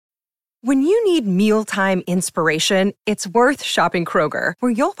When you need mealtime inspiration, it's worth shopping Kroger,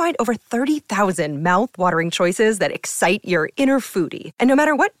 where you'll find over 30,000 mouth-watering choices that excite your inner foodie. And no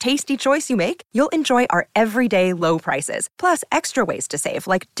matter what tasty choice you make, you'll enjoy our everyday low prices, plus extra ways to save,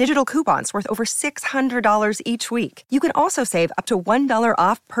 like digital coupons worth over $600 each week. You can also save up to $1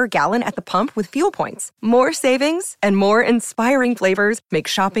 off per gallon at the pump with fuel points. More savings and more inspiring flavors make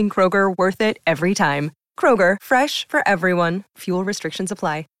shopping Kroger worth it every time. Kroger, fresh for everyone. Fuel restrictions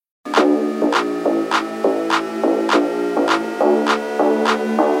apply.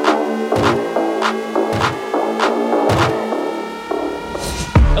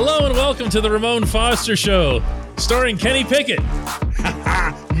 Hello and welcome to the Ramon Foster Show, starring Kenny Pickett.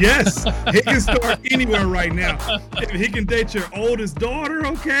 Yes, he can start anywhere right now. If he can date your oldest daughter,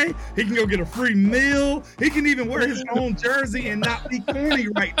 okay? He can go get a free meal. He can even wear his own jersey and not be corny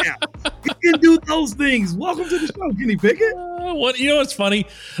right now. He can do those things. Welcome to the show, Kenny Pickett. What's funny?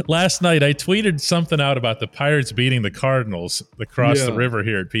 Last night I tweeted something out about the Pirates beating the Cardinals across the river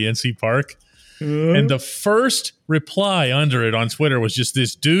here at PNC Park. And the first reply under it on Twitter was just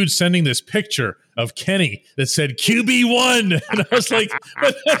this dude sending this picture of Kenny that said QB1. And I was like,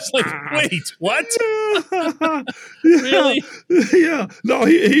 wait, what? Really? Yeah. No,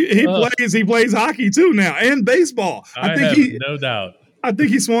 he plays hockey too now and baseball. I think no doubt. I think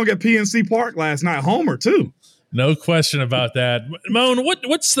he swung at PNC Park last night. Homer too. No question about that. Moan,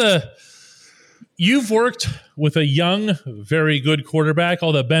 what's the... You've worked with a young, very good quarterback,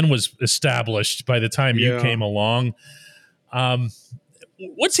 although Ben was established by the time you came along.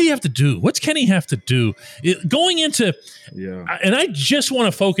 What's he have to do? What's Kenny have to do? Going into and I just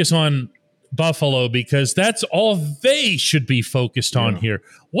want to focus on Buffalo because that's all they should be focused on here.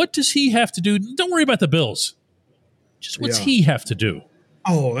 What does he have to do? Don't worry about the Bills. Just what's he have to do?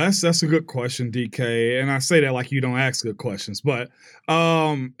 Oh, that's a good question, DK. And I say that like you don't ask good questions, but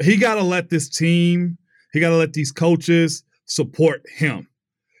he got to let this team, he got to let these coaches support him.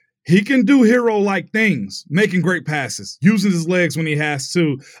 He can do hero-like things, making great passes, using his legs when he has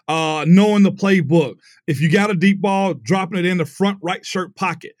to, knowing the playbook. If you got a deep ball, dropping it in the front right shirt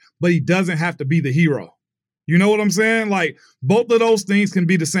pocket, but he doesn't have to be the hero. You know what I'm saying? Like, both of those things can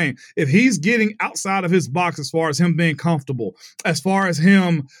be the same. If he's getting outside of his box as far as him being comfortable, as far as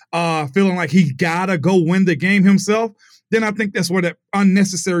him feeling like he gotta go win the game himself, then I think that's where that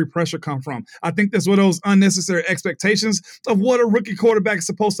unnecessary pressure come from. I think that's where those unnecessary expectations of what a rookie quarterback is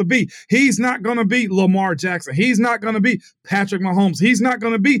supposed to be. He's not going to be Lamar Jackson. He's not going to be Patrick Mahomes. He's not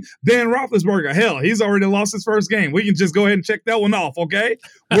going to be Ben Roethlisberger. Hell, he's already lost his first game. We can just go ahead and check that one off, okay?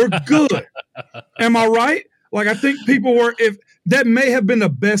 We're good. Am I right? Like, I think people were, if that may have been the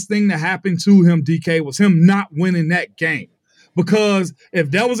best thing that happened to him, DK, was him not winning that game. Because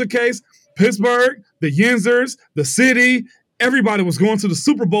if that was the case, Pittsburgh, the Yinzers, the city, everybody was going to the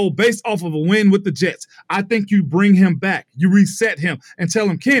Super Bowl based off of a win with the Jets. I think you bring him back. You reset him and tell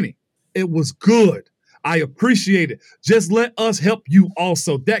him, Kenny, it was good. I appreciate it. Just let us help you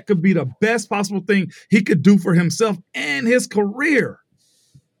also. That could be the best possible thing he could do for himself and his career.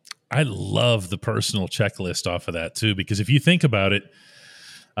 I love the personal checklist off of that, too, because if you think about it,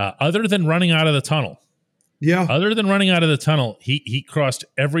 other than running out of the tunnel, he crossed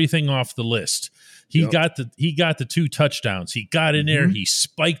everything off the list. He got the 2 touchdowns. He got in there. He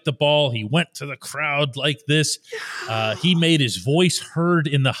spiked the ball. He went to the crowd like this. He made his voice heard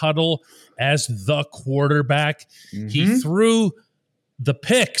in the huddle as the quarterback. He threw the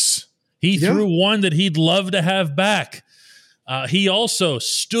picks. He threw one that he'd love to have back. He also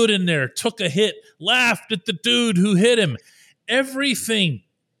stood in there, took a hit, laughed at the dude who hit him. Everything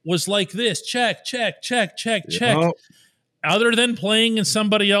was like this. Check, check, check, check, check. Other than playing in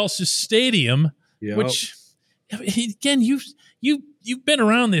somebody else's stadium, which, again, you've been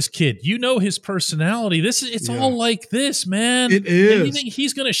around this kid. You know his personality. It's all like this, man. It is. And you think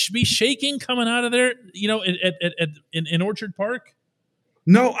he's going to be shaking coming out of there, in Orchard Park?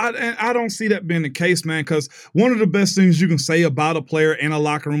 No, I don't see that being the case, man, because one of the best things you can say about a player in a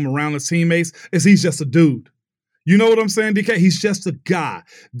locker room around his teammates is he's just a dude. You know what I'm saying, DK? He's just a guy.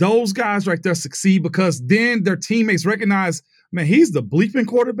 Those guys right there succeed because then their teammates recognize, man, he's the bleeping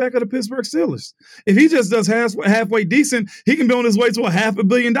quarterback of the Pittsburgh Steelers. If he just does halfway decent, he can be on his way to $500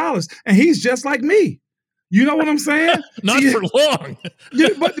 million, and he's just like me. You know what I'm saying? Not for long.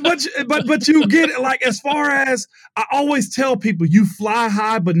 but you get it. Like, as far as I always tell people, you fly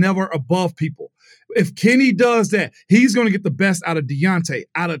high but never above people. If Kenny does that, he's going to get the best out of Deontay,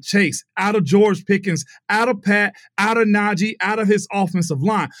 out of Chase, out of George Pickens, out of Pat, out of Najee, out of his offensive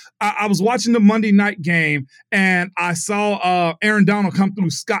line. I was watching the Monday night game, and I saw Aaron Donald come through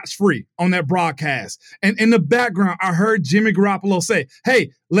scotch-free on that broadcast. And in the background, I heard Jimmy Garoppolo say,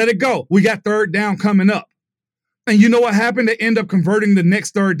 hey, let it go. We got third down coming up. And you know what happened? They end up converting the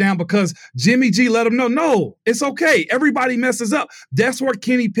next third down because Jimmy G let him know, no, it's okay. Everybody messes up. That's where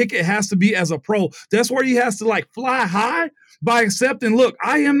Kenny Pickett has to be as a pro. That's where he has to like fly high by accepting, look,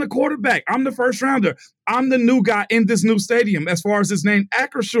 I am the quarterback. I'm the first rounder. I'm the new guy in this new stadium as far as his name,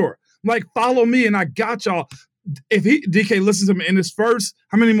 Acrisure. Like, follow me and I got y'all. If DK, listen to me, in his first,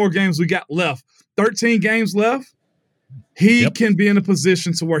 how many more games we got left? 13 games left. He can be in a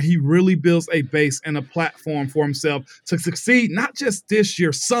position to where he really builds a base and a platform for himself to succeed, not just this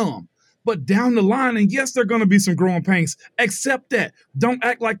year, but down the line. And yes, there are going to be some growing pains. Accept that. Don't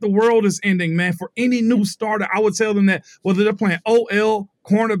act like the world is ending, man. For any new starter, I would tell them that whether they're playing OL,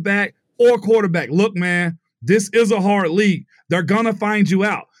 cornerback, or quarterback, look, man, this is a hard league. They're going to find you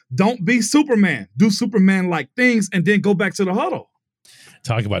out. Don't be Superman. Do Superman-like things and then go back to the huddle.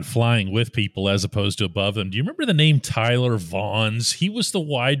 Talk about flying with people as opposed to above them. Do you remember the name Tyler Vaughns? He was the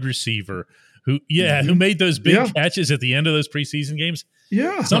wide receiver who made those big catches at the end of those preseason games.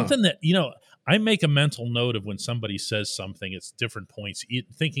 Yeah. Something that, I make a mental note of when somebody says something, it's different points,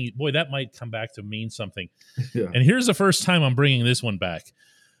 thinking, boy, that might come back to mean something. Yeah. And here's the first time I'm bringing this one back.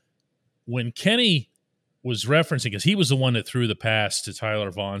 When Kenny was referencing, because he was the one that threw the pass to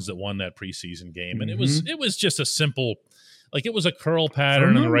Tyler Vaughns that won that preseason game. And it was just a simple, like it was a curl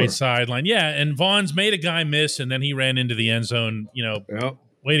pattern on the right sideline. Yeah, and Vaughns made a guy miss, and then he ran into the end zone.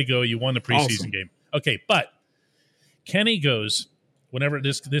 Way to go. You won the preseason game. Okay, but Kenny goes, whenever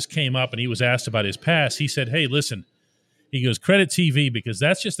this came up and he was asked about his pass, he said, hey, listen, he goes, credit TV, because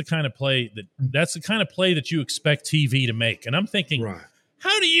that's just the kind of play that you expect TV to make. And I'm thinking, right.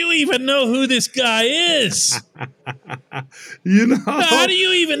 How do you even know who this guy is? How do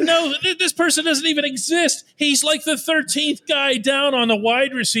you even know? This person doesn't even exist. He's like the 13th guy down on the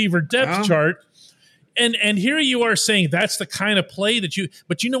wide receiver depth chart. And here you are saying that's the kind of play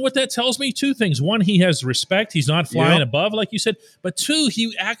but you know what that tells me? Two things. One, he has respect. He's not flying above, like you said. But two,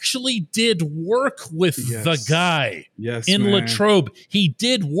 he actually did work with the guy in Latrobe. He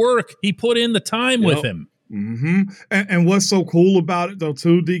did work. He put in the time with him. Mm-hmm. And what's so cool about it, though,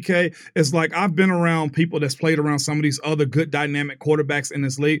 too, DK, is like I've been around people that's played around some of these other good dynamic quarterbacks in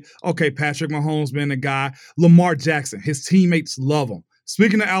this league. Okay, Patrick Mahomes been a guy. Lamar Jackson, his teammates love him.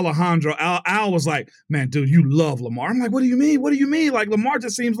 Speaking of Alejandro, Al was like, man, dude, you love Lamar. I'm like, what do you mean? What do you mean? Like, Lamar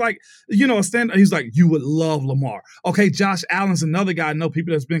just seems like, a stand. He's like, you would love Lamar. Okay, Josh Allen's another guy. I know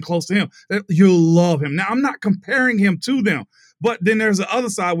people that's been close to him. You'll love him. Now, I'm not comparing him to them, but then there's the other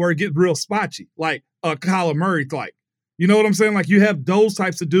side where it gets real spotchy, like Kyler Murray, like, you know what I'm saying? Like, you have those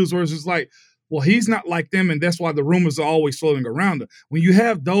types of dudes where it's just like, well, he's not like them, and that's why the rumors are always floating around him. When you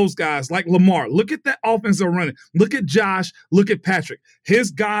have those guys like Lamar, look at that offense they're running. Look at Josh. Look at Patrick.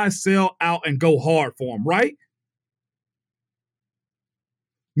 His guys sell out and go hard for him, right?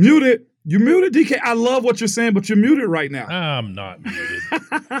 Muted. You're muted, DK. I love what you're saying, but you're muted right now. I'm not muted.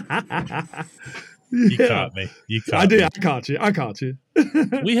 You caught me. I did. I caught you.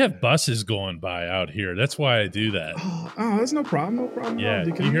 We have buses going by out here. That's why I do that. Oh, that's no problem. No problem. Yeah.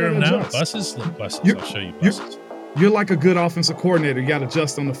 You hear them now? Buses? Look, buses. I'll show you buses. You're like a good offensive coordinator. You got to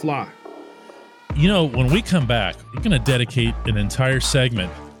adjust on the fly. When we come back, we're going to dedicate an entire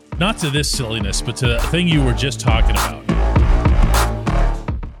segment, not to this silliness, but to the thing you were just talking about.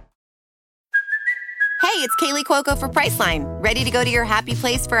 Hey, it's Kaylee Cuoco for Priceline. Ready to go to your happy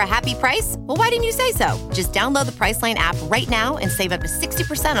place for a happy price? Well, why didn't you say so? Just download the Priceline app right now and save up to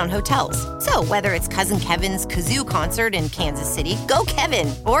 60% on hotels. So whether it's Cousin Kevin's Kazoo Concert in Kansas City, go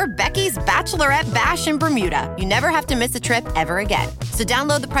Kevin, or Becky's Bachelorette Bash in Bermuda, you never have to miss a trip ever again. So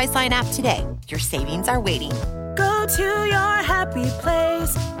download the Priceline app today. Your savings are waiting. Go to your happy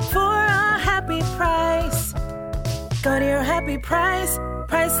place for a happy price. Go to your happy price,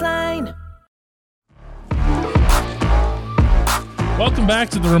 Priceline. Welcome back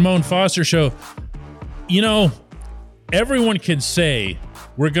to the Ramon Foster Show. Everyone can say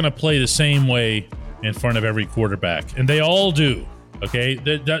we're going to play the same way in front of every quarterback, and they all do, okay?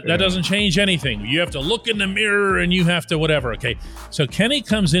 That doesn't change anything. You have to look in the mirror, and you have to whatever, okay? So Kenny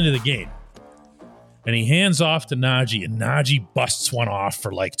comes into the game, and he hands off to Najee, and Najee busts one off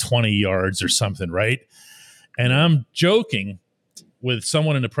for like 20 yards or something, right? And I'm joking with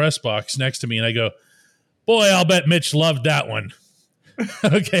someone in the press box next to me, and I go, boy, I'll bet Mitch loved that one.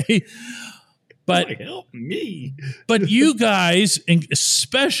 Okay. But like, help me. But you guys, and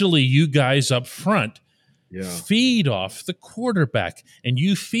especially you guys up front, feed off the quarterback, and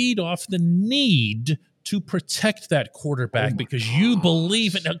you feed off the need to protect that quarterback because you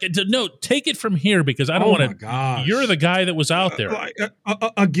believe it. No, take it from here because I don't want to. You're the guy that was out there.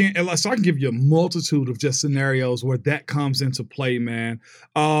 Again, so I can give you a multitude of just scenarios where that comes into play, man.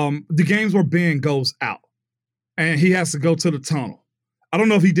 The games where Ben goes out and he has to go to the tunnel. I don't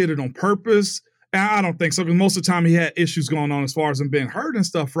know if he did it on purpose. I don't think so, because most of the time he had issues going on as far as him being hurt and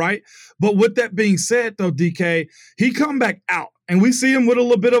stuff, right? But with that being said, though, DK, he come back out, and we see him with a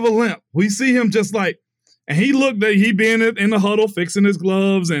little bit of a limp. We see him just like, and he looked at, he being in the huddle, fixing his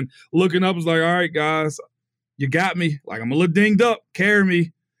gloves and looking up, was like, all right, guys, you got me. Like, I'm a little dinged up, carry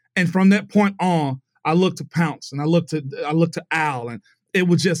me. And from that point on, I looked to Pounce, and I looked to Al, and it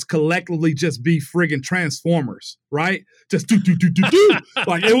would just collectively just be friggin' Transformers, right? Just do.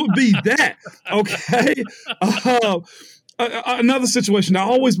 Like, it would be that, okay? Another situation, I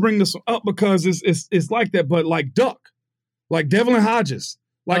always bring this up because it's like that, but like Duck, like Devlin Hodges.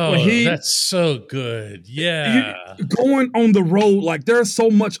 Like when that's so good. Yeah. Going on the road, like there's so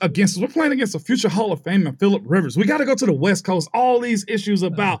much against us. We're playing against a future Hall of Famer, Phillip Rivers. We got to go to the West Coast. All these issues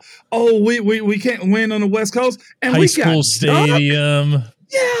about, we can't win on the West Coast. And High school stadium,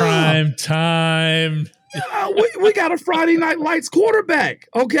 yeah, prime time. We got a Friday Night Lights quarterback.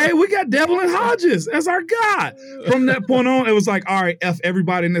 Okay, we got Devlin Hodges as our guy. From that point on, it was like, all right, F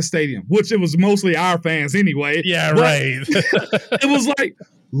everybody in the stadium, which it was mostly our fans anyway. Yeah, right. It was like,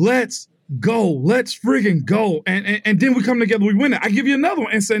 let's go. Let's friggin' go. And then we come together, we win it. I give you another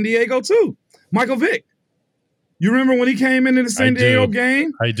one in San Diego too. Michael Vick. You remember when he came into the San Diego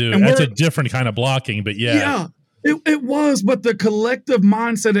game? I do. And that's a different kind of blocking, but yeah. Yeah. It was, but the collective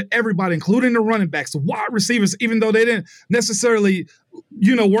mindset of everybody, including the running backs, the wide receivers, even though they didn't necessarily,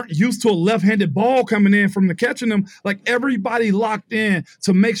 weren't used to a left-handed ball coming in from the catching them, like everybody locked in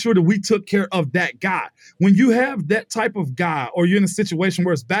to make sure that we took care of that guy. When you have that type of guy, or you're in a situation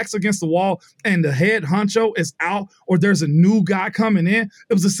where it's backs against the wall and the head honcho is out, or there's a new guy coming in,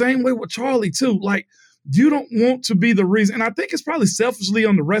 it was the same way with Charlie too. Like, you don't want to be the reason, and I think it's probably selfishly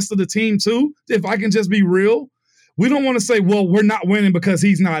on the rest of the team too, if I can just be real. We don't want to say, well, we're not winning because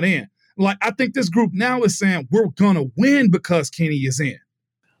he's not in. Like, I think this group now is saying we're going to win because Kenny is in.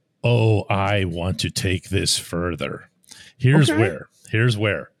 Oh, I want to take this further. Here's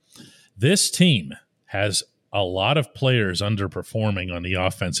where. This team has a lot of players underperforming on the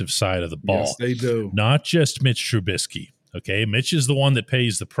offensive side of the ball. Yes, they do. Not just Mitch Trubisky. Okay, Mitch is the one that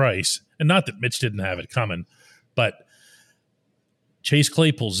pays the price. And not that Mitch didn't have it coming, but Chase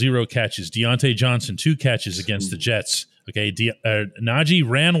Claypool, 0 catches. Deontay Johnson, 2 catches against the Jets. Okay, Najee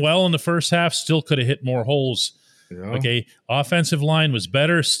ran well in the first half, still could have hit more holes. Yeah. Okay, offensive line was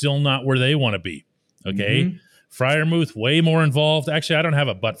better, still not where they want to be. Okay, Freiermuth, way more involved. Actually, I don't have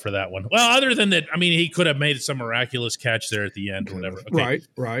a but for that one. Well, other than that, I mean, he could have made some miraculous catch there at the end or whatever. Okay.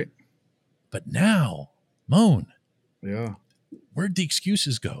 Right. But now, Moan. Yeah. Where'd the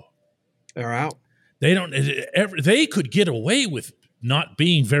excuses go? They're out. They don't. They could get away with not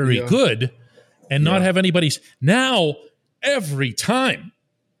being very good and not have anybody's. Now, every time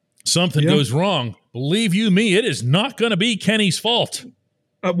something goes wrong, believe you me, it is not going to be Kenny's fault.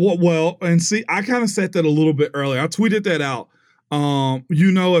 Well, and see, I kind of said that a little bit earlier. I tweeted that out.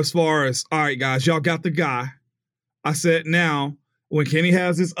 As far as, all right, guys, y'all got the guy. I said now, when Kenny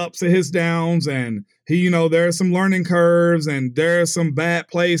has his ups and his downs and he, there are some learning curves and there are some bad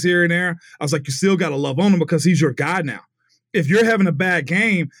plays here and there, I was like, you still got to love on him because he's your guy now. If you're having a bad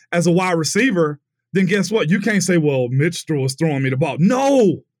game as a wide receiver, then guess what? You can't say, well, Mitch was throwing me the ball.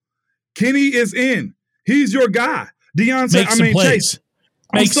 No, Kenny is in. He's your guy. Chase.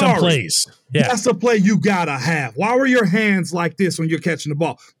 Make some plays. Yeah. That's a play you got to have. Why were your hands like this when you're catching the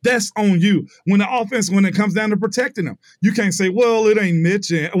ball? That's on you. When it comes down to protecting them, you can't say, well, it ain't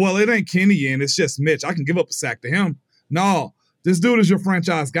Mitch it ain't Kenny in. It's just Mitch. I can give up a sack to him. No, this dude is your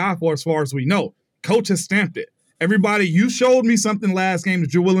franchise guy for as far as we know. Coach has stamped it. Everybody, you showed me something last game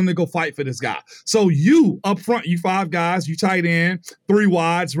that you're willing to go fight for this guy. So you up front, you 5 guys, you tight end, 3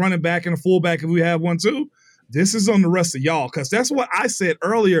 wides, running back and a fullback if we have one too. This is on the rest of y'all because that's what I said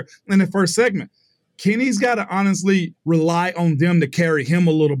earlier in the first segment. Kenny's got to honestly rely on them to carry him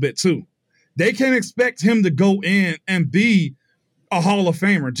a little bit too. They can't expect him to go in and be a Hall of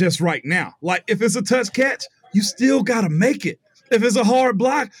Famer just right now. Like if it's a touch catch, you still got to make it. If it's a hard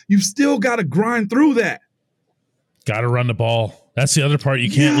block, you still got to grind through that. Got to run the ball. That's the other part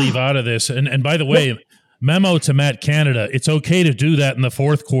you can't leave out of this. And by the way, memo to Matt Canada, it's okay to do that in the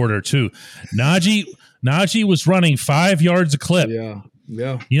fourth quarter too. Najee was running 5 yards a clip.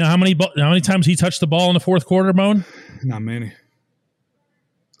 Yeah. You know how many times he touched the ball in the fourth quarter, Moan? Not many.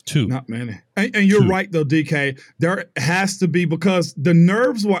 2. Not many. And you're 2. right, though, DK. There has to be, because the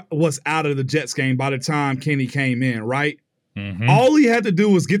nerves was out of the Jets game by the time Kenny came in, right? Mm-hmm. All he had to do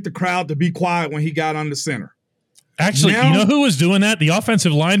was get the crowd to be quiet when he got under center. Actually, you know who was doing that? The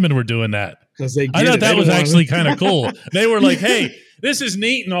offensive linemen were doing that. I thought that was actually kind of cool. They were like, hey, this is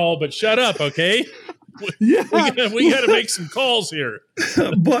neat and all, but shut up, okay? Yeah. We got to make some calls here.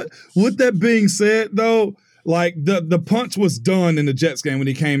 But with that being said, though, like the punch was done in the Jets game when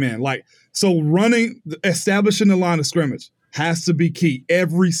he came in. Like, so establishing the line of scrimmage has to be key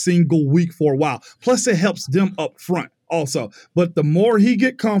every single week for a while. Plus, it helps them up front also. But the more he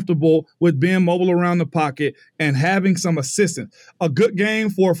get comfortable with being mobile around the pocket and having some assistance, a good game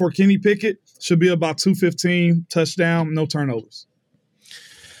for Kenny Pickett should be about 215, touchdown, no turnovers.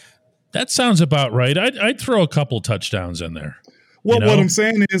 That sounds about right. I'd throw a couple touchdowns in there. Well, what I'm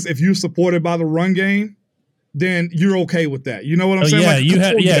saying is, if you're supported by the run game, then you're okay with that. You know what I'm saying?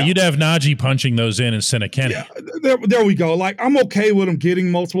 Yeah, you'd have Najee punching those in instead of Kenny. Yeah, there we go. Like, I'm okay with him getting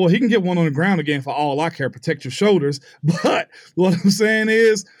multiple. He can get one on the ground again for all I care. Protect your shoulders. But what I'm saying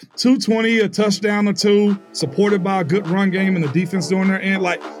is 220, a touchdown or 2, supported by a good run game and the defense doing their end.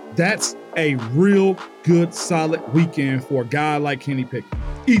 Like, that's a real good, solid weekend for a guy like Kenny Pickett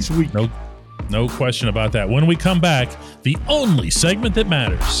each week. No question about that. When we come back, the only segment that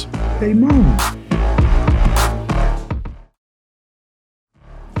matters. Hey, Moon.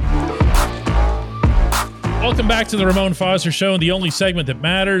 Welcome back to the Ramon Foster Show, and the only segment that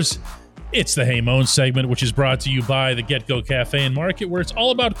matters. It's the Hey Moan segment, which is brought to you by the Get Go Cafe and Market, where it's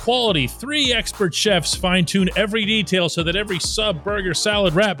all about quality. 3 expert chefs fine-tune every detail so that every sub, burger,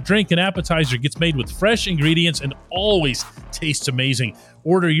 salad, wrap, drink, and appetizer gets made with fresh ingredients and always tastes amazing.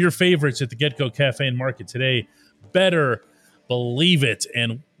 Order your favorites at the Get Go Cafe and Market today. Better believe it.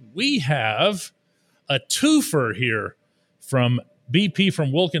 And we have a twofer here from BP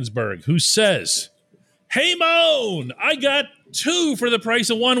from Wilkinsburg, who says, hey, Moan, I got 2 for the price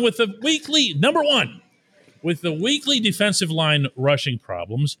of 1 with the weekly, number 1, with the weekly defensive line rushing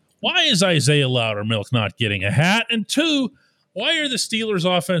problems. Why is Isaiah Loudermilk not getting a hat? And 2, why are the Steelers'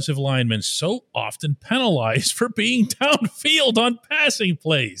 offensive linemen so often penalized for being downfield on passing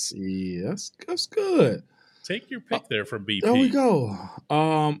plays? Yes, that's good. Take your pick there from BP. There we go.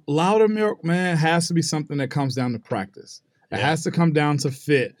 Loudermilk, man, has to be something that comes down to practice. It has to come down to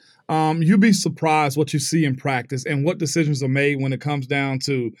fit. You'd be surprised what you see in practice and what decisions are made when it comes down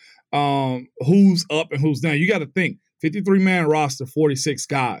to who's up and who's down. You got to think, 53-man roster, 46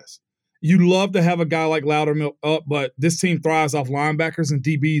 guys. You love to have a guy like Loudermilk up, but this team thrives off linebackers and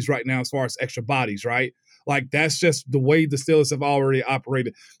DBs right now as far as extra bodies, right? Like, that's just the way the Steelers have already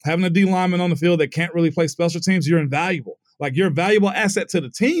operated. Having a D lineman on the field that can't really play special teams, you're invaluable. Like, you're a valuable asset to the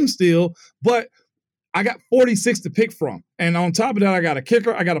team still, but I got 46 to pick from. And on top of that, I got a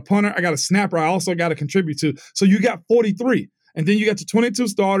kicker, I got a punter, I got a snapper, I also got to contribute to. So you got 43. And then you got the 22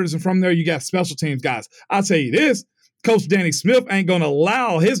 starters, and from there you got special teams guys. I'll tell you this, Coach Danny Smith ain't going to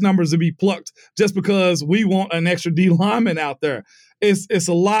allow his numbers to be plucked just because we want an extra D lineman out there. It's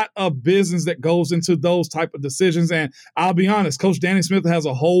a lot of business that goes into those type of decisions. And I'll be honest, Coach Danny Smith has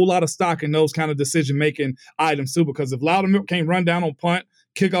a whole lot of stock in those kind of decision-making items too, because if Loudermilk can't run down on punt,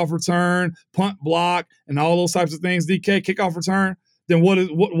 kickoff return, punt block, and all those types of things, DK, kickoff return, then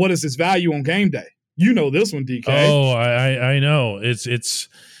what is his value on game day? You know this one, DK. Oh, I know. It's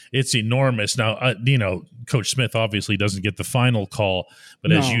enormous. Now, Coach Smith obviously doesn't get the final call,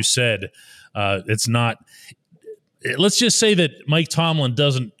 but as you said, it's not. Let's just say that Mike Tomlin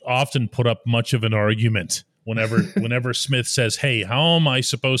doesn't often put up much of an argument whenever Smith says, hey, how am I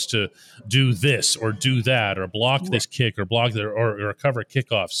supposed to do this or do that or block this kick or block that or cover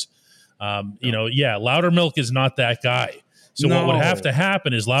kickoffs? Loudermilk is not that guy. So what would have to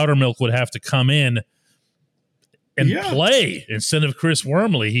happen is Loudermilk would have to come in and play instead of Chris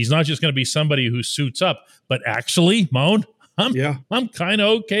Wormley. He's not just going to be somebody who suits up, but actually, Moan, I'm kind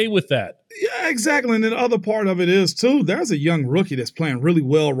of okay with that. Yeah, exactly. And then the other part of it is, too, there's a young rookie that's playing really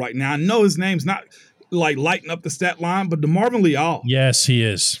well right now. I know his name's not like lighting up the stat line, but DeMarvin Leal. Yes, he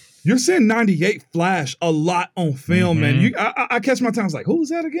is. You're seeing 98 flash a lot on film, man. I catch my time. I was like, who's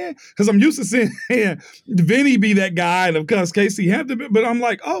that again? Because I'm used to seeing Vinny be that guy, and of course Casey Hampton, but I'm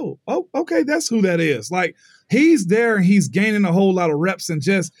like, oh, okay, that's who that is. Like, he's there and he's gaining a whole lot of reps, and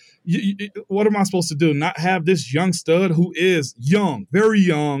just what am I supposed to do? Not have this young stud who is young, very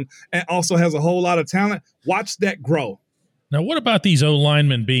young, and also has a whole lot of talent? Watch that grow. Now, what about these O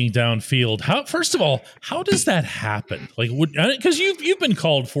linemen being downfield? First of all, how does that happen? Like, because you've been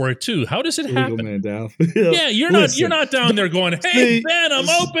called for it too. How does it happen? Legal man downfield. Yeah, you're not down there going, "Hey, Ben, I'm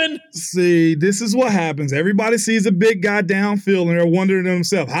open." See, this is what happens. Everybody sees a big guy downfield and they're wondering to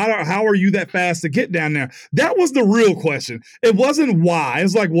themselves, how are you that fast to get down there? That was the real question. It wasn't why.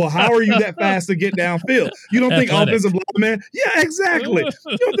 It's like, well, how are you that fast to get downfield? You don't think offensive linemen? Yeah, exactly.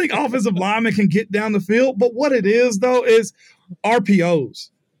 You don't think offensive linemen can get down the field? But what it is though is RPOs.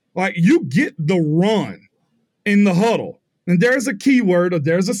 Like, you get the run in the huddle, and there's a keyword or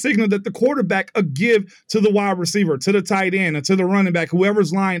there's a signal that the quarterback will give to the wide receiver, to the tight end, or to the running back,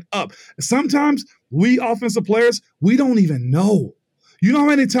 whoever's lined up. Sometimes we offensive players, we don't even know. You know how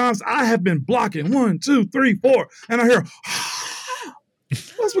many times I have been blocking 1, 2, 3, 4, and I hear,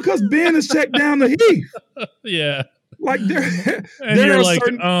 that's because Ben is checked down the heath. Yeah. Like there you're like,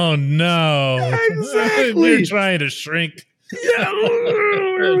 oh no. Yeah, exactly. You're trying to shrink. Yeah,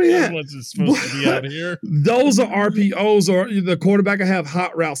 where are we at? What's supposed to be out here? Those are RPOs, or the quarterback will have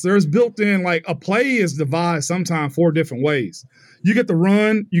hot routes. There's built in, like, a play is devised sometimes 4 different ways. You get the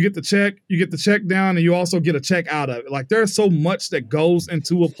run, you get the check, you get the check down, and you also get a check out of it. Like, there's so much that goes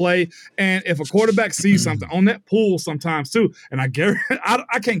into a play. And if a quarterback sees something on that pull sometimes too, and I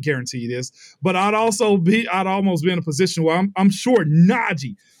can't guarantee you this, but I'd almost be in a position where I'm sure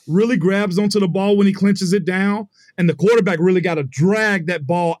Najee really grabs onto the ball when he clinches it down, and the quarterback really got to drag that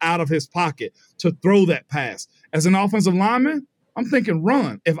ball out of his pocket to throw that pass. As an offensive lineman, I'm thinking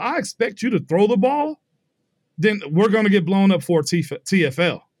run. If I expect you to throw the ball, then we're going to get blown up for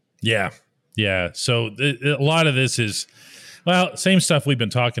TFL. Yeah. So a lot of this is, well, same stuff we've been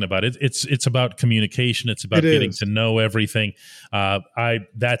talking about. It's about communication. It's about getting to know everything.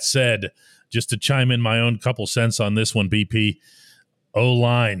 That said, just to chime in my own couple cents on this one, BP,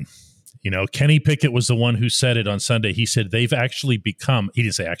 O-line. You know, Kenny Pickett was the one who said it on Sunday. He said they've actually become, he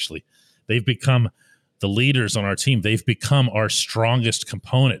didn't say actually, they've become the leaders on our team. They've become our strongest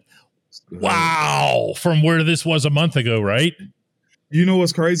component. Wow. From where this was a month ago, right? You know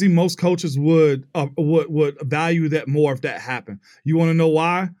what's crazy? Most coaches would value that more if that happened. You want to know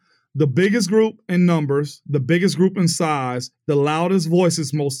why? The biggest group in numbers, the biggest group in size, the loudest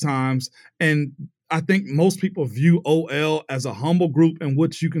voices most times, and I think most people view OL as a humble group in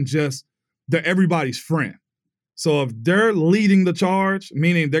which you can they're everybody's friend. So if they're leading the charge,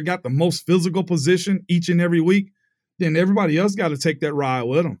 meaning they got the most physical position each and every week, then everybody else got to take that ride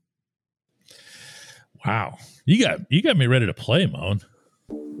with them. Wow. You got me ready to play, Moan.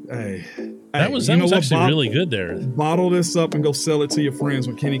 Hey, that was actually really good there. Bottle this up and go sell it to your friends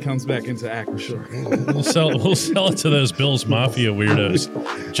when Kenny comes back into action. Sure. We'll sell it to those Bills Mafia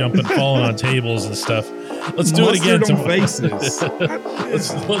weirdos, jumping, falling on tables and stuff. Let's do it again tomorrow. Faces.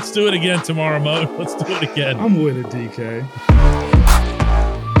 Let's do it again tomorrow, Mo. Let's do it again. I'm with it, DK.